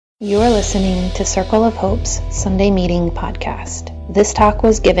You are listening to Circle of Hope's Sunday Meeting podcast. This talk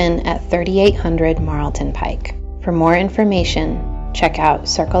was given at 3800 Marlton Pike. For more information, check out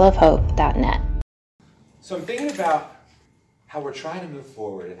circleofhope.net. So I'm thinking about how we're trying to move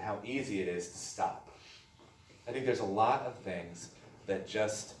forward and how easy it is to stop. I think there's a lot of things that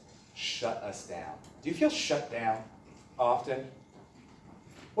just shut us down. Do you feel shut down often?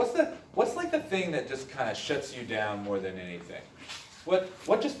 What's like the thing that just kind of shuts you down more than anything? What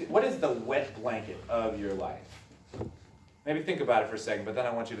is the wet blanket of your life? Maybe think about it for a second, but then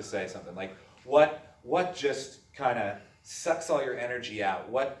I want you to say something like, what just kind of sucks all your energy out?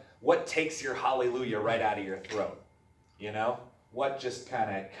 What takes your hallelujah right out of your throat? You know? What just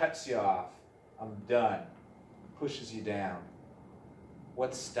kind of cuts you off? I'm done. Pushes you down.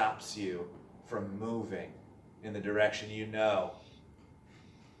 What stops you from moving in the direction you know?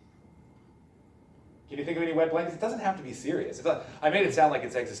 Can you think of any wet blankets? It doesn't have to be serious. I made it sound like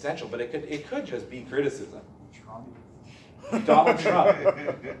it's existential, but it could just be criticism. Donald Trump.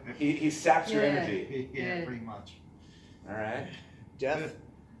 He saps your energy. Yeah, pretty much. All right. Death.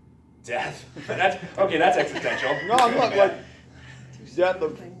 Death. That's existential. No, I'm not like death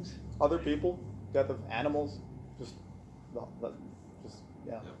of other people, death of animals, just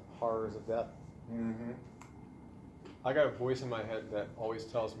horrors of death. Mm-hmm. I got a voice in my head that always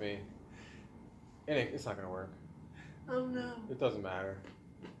tells me, it's not going to work. Oh no. It doesn't matter.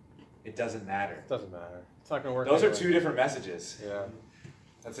 It doesn't matter. It doesn't matter. It's not going to work. Those anyway. are two different messages. Yeah.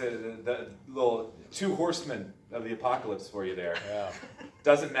 That's the little two horsemen of the apocalypse for you there. Yeah.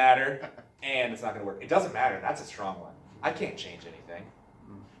 Doesn't matter, and it's not going to work. It doesn't matter. That's a strong one. I can't change anything.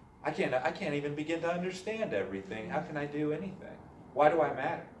 I can't even begin to understand everything. How can I do anything? Why do I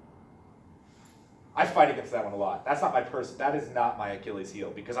matter? I fight against that one a lot. That's not my person. That is not my Achilles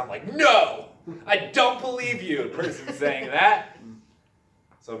heel, because I'm like, no, I don't believe you. The person saying that.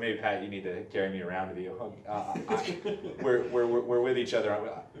 So maybe, Pat, you need to carry me around with you. We're with each other.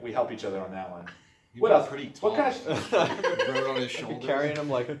 We help each other on that one. What else? Pretty tall. What kind of? Road on his shoulder. Carrying him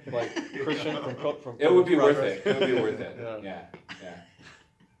like Christian from It would be worth Progress. it. It would be worth it. Yeah. Yeah.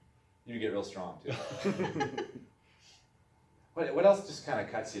 You get real strong too. What else just kind of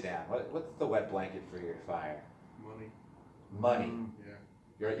cuts you down? What's the wet blanket for your fire? Money.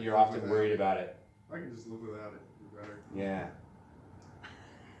 Yeah. You're often worried about it. I can just live without it. Be better. Yeah.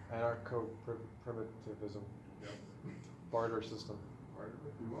 Anarcho-primitivism. Yep. Barter system. Part of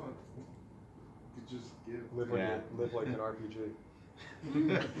it if you want. You just give. Live like an RPG.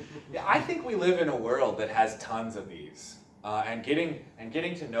 Yeah, I think we live in a world that has tons of these, and getting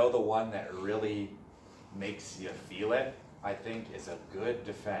to know the one that really makes you feel it, I think, is a good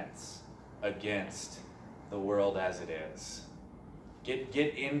defense against the world as it is.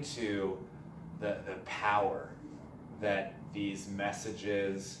 Get into the power that these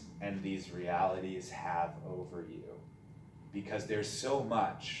messages and these realities have over you, because there's so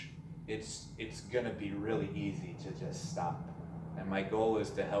much. It's gonna be really easy to just stop. And my goal is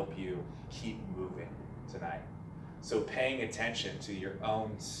to help you keep moving tonight. So paying attention to your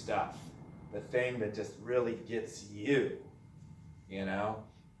own stuff, the thing that just really gets you, you know?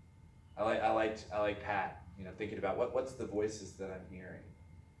 I like Pat, thinking about what's the voices that I'm hearing,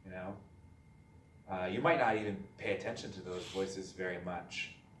 you know? You might not even pay attention to those voices very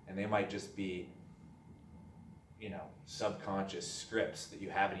much, and they might just be, subconscious scripts that you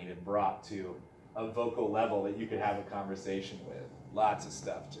haven't even brought to a vocal level that you could have a conversation with. Lots of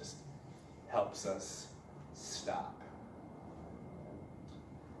stuff just helps us stop.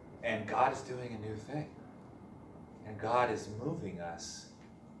 And God is doing a new thing. And God is moving us,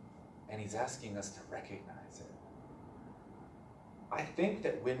 and He's asking us to recognize it. I think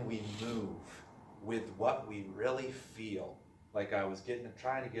that when we move with what we really feel, like I was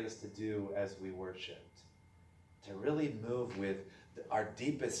trying to get us to do as we worshiped, to really move with our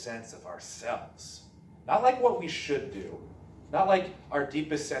deepest sense of ourselves. Not like what we should do, not like our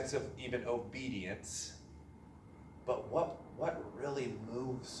deepest sense of even obedience, but what really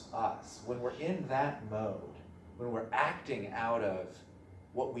moves us. When we're in that mode, when we're acting out of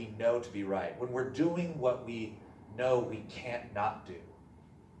what we know to be right, when we're doing what we know we can't not do.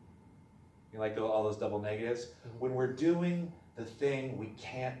 You like all those double negatives? When we're doing the thing we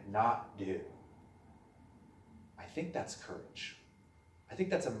can't not do, I think that's courage. I think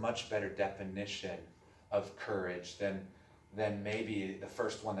that's a much better definition of courage than maybe the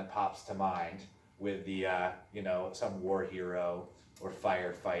first one that pops to mind with the some war hero or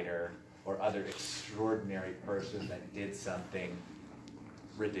firefighter or other extraordinary person that did something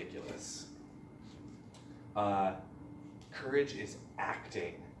ridiculous. Courage is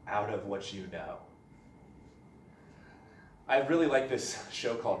acting out of what you know. I really like this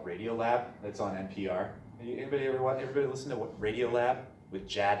show called Radiolab that's on NPR. Everybody listen to Radiolab with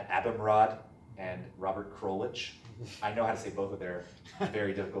Jad Abumrad and Robert Krulwich? I know how to say both of their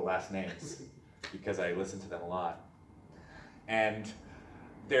very difficult last names because I listen to them a lot. And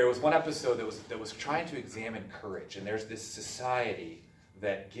there was one episode that was trying to examine courage, and there's this society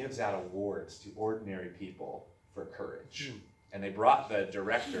that gives out awards to ordinary people for courage. And they brought the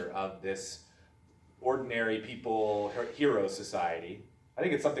director of this Ordinary People Heroes Society. I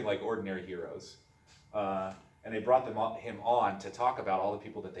think it's something like Ordinary Heroes. And they brought him on to talk about all the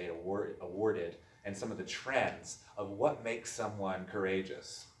people that they awarded and some of the trends of what makes someone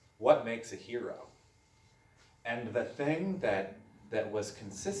courageous, what makes a hero. And the thing that was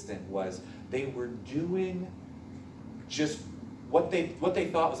consistent was they were doing just what they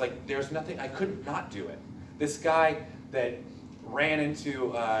thought was like, there's nothing, I could not do it. This guy that ran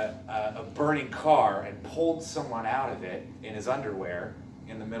into a burning car and pulled someone out of it in his underwear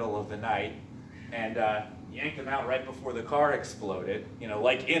in the middle of the night and yanked him out right before the car exploded,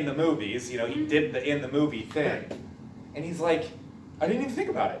 like in the movies, he did the in the movie thing. And he's like, I didn't even think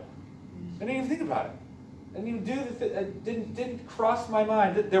about it. I didn't even think about it. I didn't even do the thing. It didn't cross my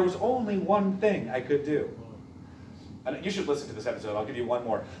mind that there was only one thing I could do. And you should listen to this episode. I'll give you one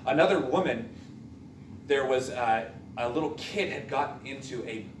more. Another woman, there was a little kid had gotten into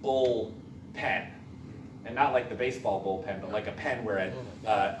a bull pen. And not like the baseball bullpen, but like a pen where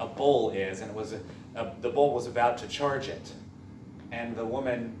a bull is, and it was the bull was about to charge it, and the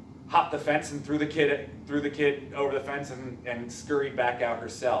woman hopped the fence and threw the kid over the fence and scurried back out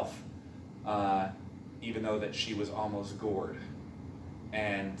herself, even though that she was almost gored.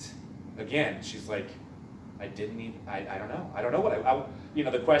 And again, she's like, I don't know what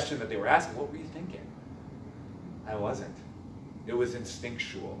the question that they were asking, what were you thinking? I wasn't. It was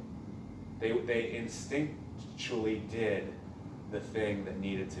instinctual. They instinctually did the thing that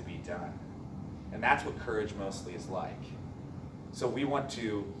needed to be done. And that's what courage mostly is like. So we want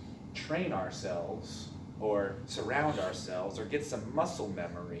to train ourselves or surround ourselves or get some muscle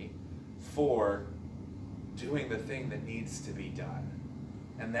memory for doing the thing that needs to be done.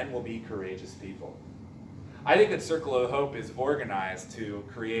 And then we'll be courageous people. I think that Circle of Hope is organized to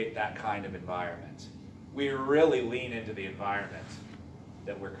create that kind of environment. We really lean into the environment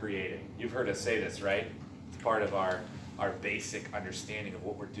that we're creating. You've heard us say this, right? It's part of our basic understanding of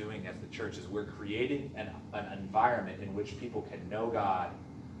what we're doing as the church is we're creating an environment in which people can know God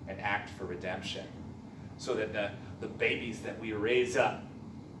and act for redemption. So that the babies that we raise up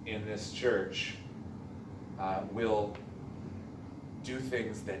in this church will do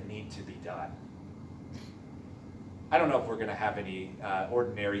things that need to be done. I don't know if we're going to have any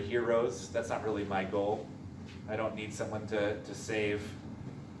ordinary heroes. That's not really my goal. I don't need someone to save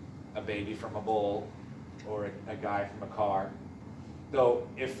a baby from a bull or a guy from a car. Though,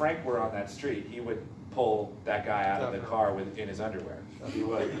 if Frank were on that street, he would pull that guy out of the car in his underwear. He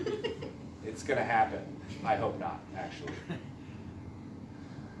would. It's going to happen. I hope not, actually.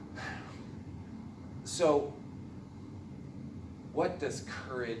 So, what does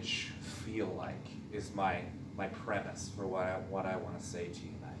courage feel like is my premise for what I want to say to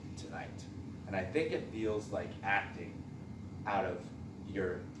you tonight. And I think it feels like acting out of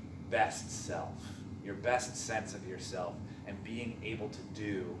your best self, your best sense of yourself, and being able to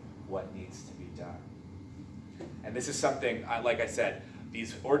do what needs to be done. And this is something, like I said,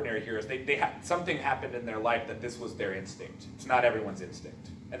 these ordinary heroes, something happened in their life that this was their instinct. It's not everyone's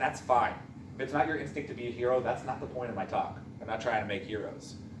instinct, and that's fine. If it's not your instinct to be a hero, that's not the point of my talk. I'm not trying to make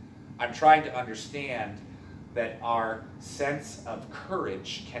heroes. I'm trying to understand that our sense of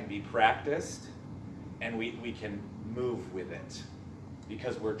courage can be practiced, and we can move with it,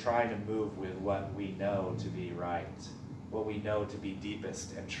 because we're trying to move with what we know to be right, what we know to be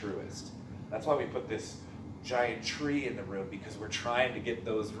deepest and truest. That's why we put this giant tree in the room, because we're trying to get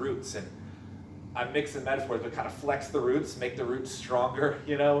those roots. And I'm mixing metaphors, but kind of flex the roots, make the roots stronger,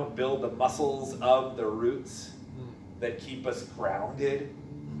 build the muscles of the roots that keep us grounded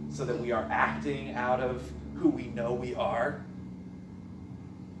so that we are acting out of who we know we are.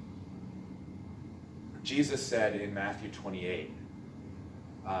 Jesus said in Matthew 28,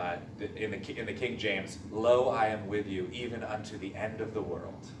 in the King James, "Lo, I am with you even unto the end of the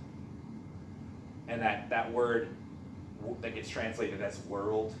world." And that word that gets translated as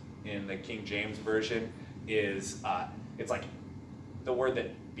world in the King James Version is, it's like the word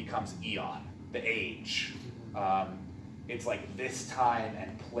that becomes eon, the age. It's like this time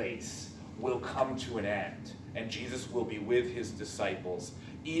and place will come to an end, and Jesus will be with his disciples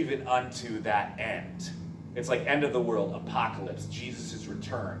even unto that end. It's like end of the world, apocalypse, Jesus'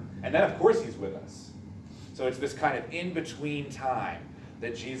 return. And then of course he's with us. So it's this kind of in-between time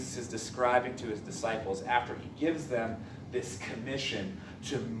that Jesus is describing to his disciples after he gives them this commission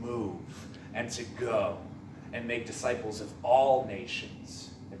to move and to go and make disciples of all nations,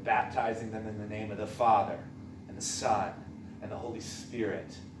 and baptizing them in the name of the Father and the Son and the Holy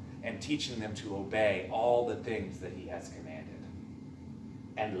Spirit, and teaching them to obey all the things that he has commanded.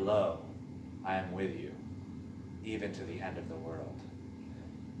 And lo, I am with you, even to the end of the world.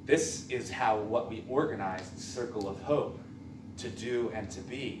 This is how what we organized Circle of Hope to do and to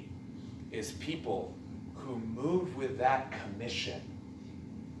be is people who move with that commission.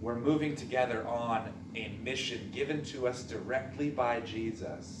 We're moving together on a mission given to us directly by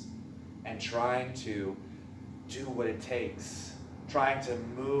Jesus and trying to do what it takes, trying to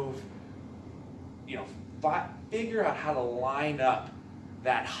move, figure out how to line up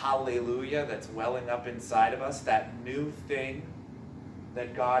that hallelujah that's welling up inside of us, that new thing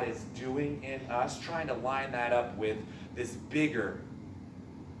that God is doing in us, trying to line that up with this bigger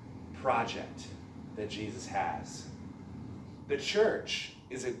project that Jesus has. The church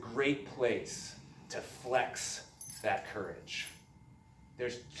is a great place to flex that courage.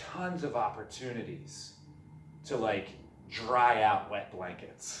 There's tons of opportunities to dry out wet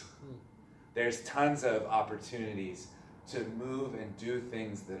blankets. There's tons of opportunities to move and do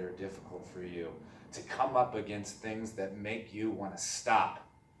things that are difficult for you, to come up against things that make you want to stop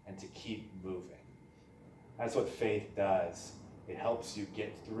and to keep moving. That's what faith does. It helps you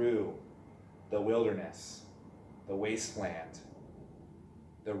get through the wilderness, the wasteland,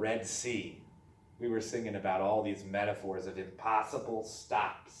 the Red Sea. We were singing about all these metaphors of impossible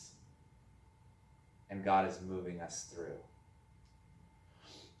stops, and God is moving us through.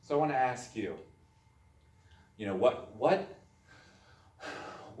 So I want to ask you,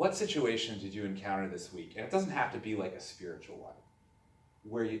 what situation did you encounter this week? And it doesn't have to be like a spiritual one,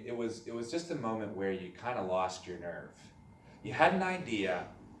 where it was just a moment where you kind of lost your nerve. You had an idea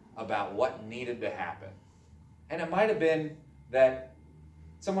about what needed to happen. And it might have been that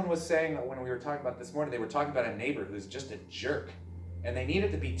someone was saying that when we were talking about this morning, they were talking about a neighbor who's just a jerk, and they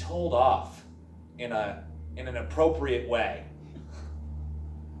needed to be told off in an appropriate way.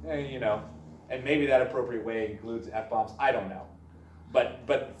 And maybe that appropriate way includes F-bombs, I don't know.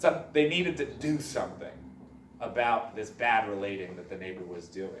 But they needed to do something about this bad relating that the neighbor was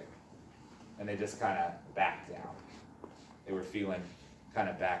doing. And they just kind of backed down. They were feeling kind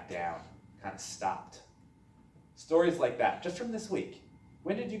of backed down, kind of stopped. Stories like that, just from this week.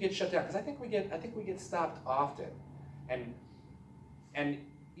 When did you get shut down? Because I think we get stopped often. And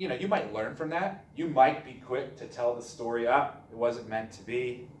you might learn from that. You might be quick to tell the story up. It wasn't meant to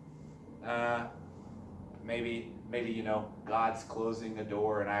be. Maybe God's closing a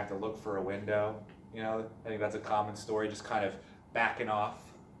door and I have to look for a window. I think that's a common story, just kind of backing off.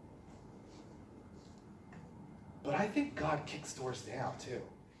 But I think God kicks doors down too.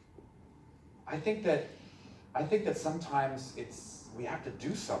 I think that sometimes we have to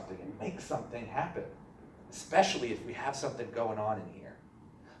do something and make something happen, especially if we have something going on in here.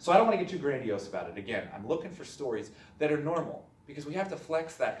 So I don't want to get too grandiose about it. Again, I'm looking for stories that are normal, because we have to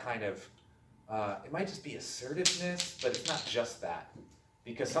flex that kind of, it might just be assertiveness, but it's not just that.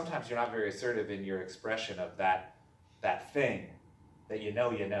 Because sometimes you're not very assertive in your expression of that thing that you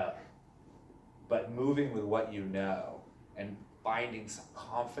know. But moving with what you know and finding some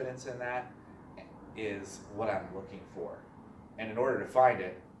confidence in that is what I'm looking for. And in order to find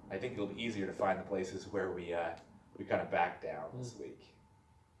it, I think it'll be easier to find the places where we kind of back down this week.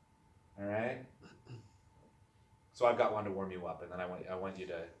 All right? So I've got one to warm you up, and then I want you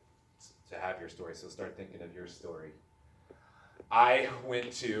to have your story. So start thinking of your story. I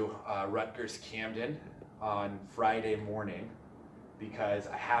went to Rutgers Camden on Friday morning because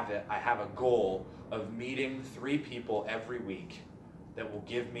I have a goal of meeting 3 people every week that will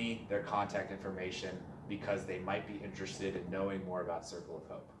give me their contact information because they might be interested in knowing more about Circle of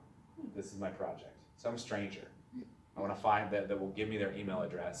Hope. This is my project. Some stranger. I want to find that will give me their email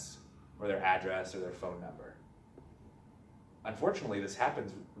address or their address or their phone number. Unfortunately, this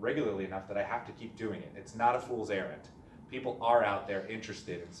happens regularly enough that I have to keep doing it. It's not a fool's errand. People are out there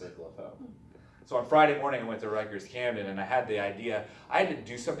interested in Circle of Hope. So on Friday morning, I went to Rutgers Camden, and I had the idea. I had to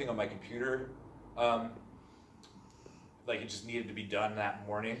do something on my computer, it just needed to be done that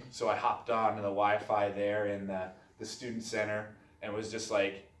morning. So I hopped on to the Wi-Fi there in the student center and was just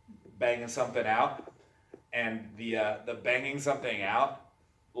banging something out. And the banging something out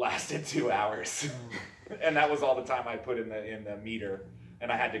lasted 2 hours. And that was all the time I put in the meter,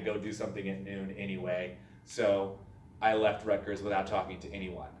 and I had to go do something at noon anyway. So I left Rutgers without talking to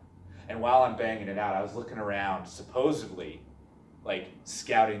anyone. And while I'm banging it out, I was looking around, supposedly like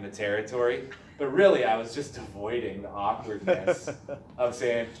scouting the territory. But really, I was just avoiding the awkwardness of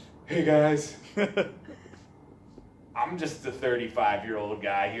saying, "Hey guys, I'm just a 35-year-old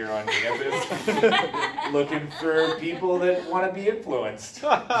guy here on campus looking for people that want to be influenced." You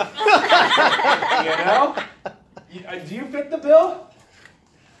know? Do you fit the bill?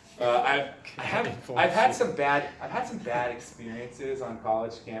 I've had some bad experiences on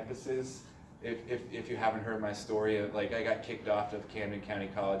college campuses. If you haven't heard my story, like I got kicked off of Camden County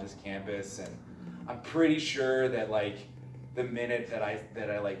College's campus, and I'm pretty sure that like the minute that I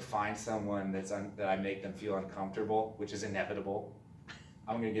like find someone that I make them feel uncomfortable, which is inevitable,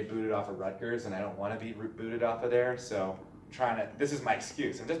 I'm gonna get booted off of Rutgers, and I don't want to be booted off of there. So this is my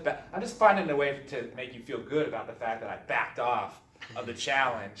excuse. I'm just finding a way to make you feel good about the fact that I backed off of the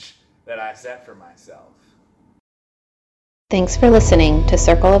challenge that I set for myself. Thanks for listening to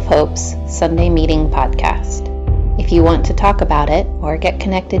Circle of Hope's Sunday Meeting Podcast. If you want to talk about it or get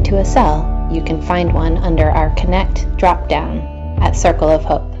connected to a cell, you can find one under our Connect dropdown at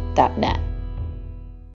circleofhope.net.